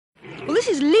Well,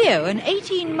 this is Leo, an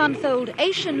 18-month-old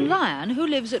Asian lion who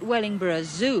lives at Wellingborough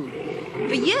Zoo.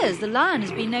 For years, the lion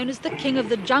has been known as the king of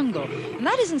the jungle, and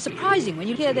that isn't surprising when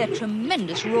you hear their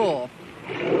tremendous roar.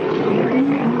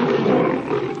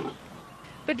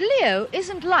 But Leo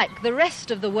isn't like the rest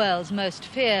of the world's most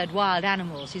feared wild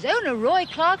animals. His owner, Roy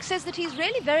Clarke, says that he's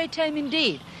really very tame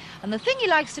indeed. And the thing he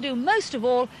likes to do most of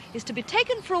all is to be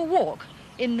taken for a walk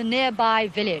in the nearby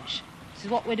village. This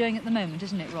is what we're doing at the moment,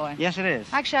 isn't it, Roy? Yes, it is.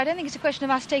 Actually, I don't think it's a question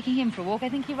of us taking him for a walk. I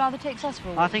think he rather takes us for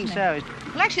a walk. I think so.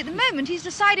 Well, actually, at the moment, he's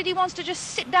decided he wants to just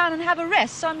sit down and have a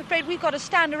rest, so I'm afraid we've got to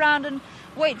stand around and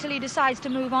wait till he decides to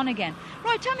move on again.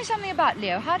 Roy, tell me something about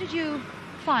Leo. How did you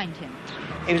find him?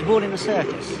 He was born in the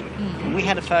circus. We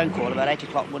had a phone call about 8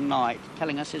 o'clock one night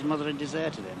telling us his mother had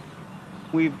deserted him.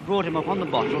 We brought him up on the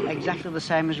bottle exactly the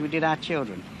same as we did our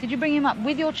children. Did you bring him up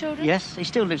with your children? Yes, he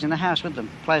still lives in the house with them,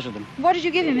 plays with them. What did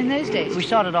you give him in those days? We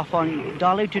started off on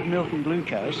diluted milk and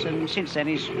glucose, and since then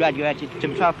he's graduated to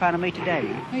 £12 a metre daily.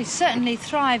 Well, he's certainly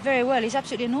thrived very well. He's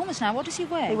absolutely enormous now. What does he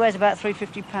weigh? He weighs about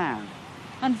 £350.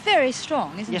 And very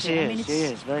strong, isn't Yes, he? he is. I mean, He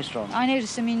is, very strong. I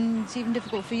noticed, it's even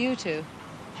difficult for you to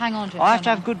hang on to him. I have to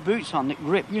have good boots on that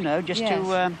grip, you know, just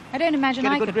to I don't imagine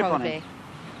get a I good could grip on probably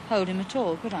hold him at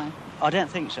all, could I? I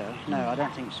don't think so. No, I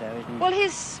don't think so. Well,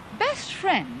 his best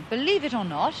friend, believe it or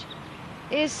not,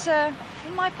 is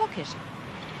in my pocket.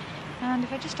 And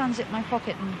if I just unzip my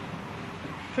pocket and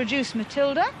produce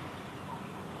Matilda.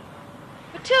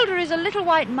 Matilda is a little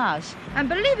white mouse, and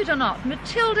believe it or not,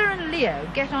 Matilda and Leo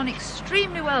get on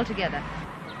extremely well together.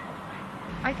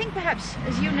 I think perhaps,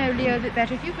 as you know Leo a bit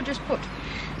better, if you could just put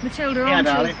Matilda on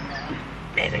to... darling.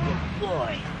 There's a good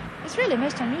boy. It's really a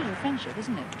most unusual friendship,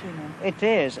 isn't it, between them? It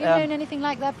is. Have you known anything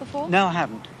like that before? No, I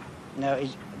haven't. No,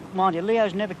 mind you,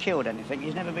 Leo's never killed anything.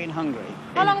 He's never been hungry.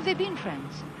 How long have they been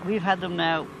friends? We've had them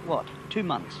now, 2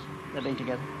 months they've been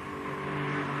together.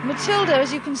 Matilda,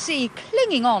 as you can see,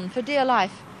 clinging on for dear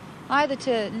life, either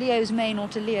to Leo's mane or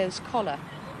to Leo's collar.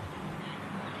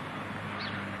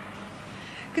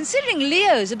 Considering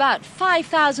Leo's about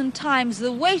 5,000 times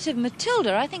the weight of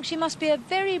Matilda, I think she must be a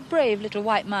very brave little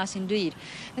white mouse indeed.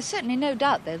 There's certainly no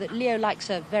doubt, though, that Leo likes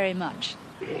her very much.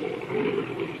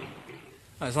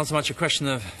 It's not so much a question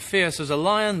of fierce as a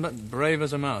lion, but brave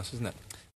as a mouse, isn't it?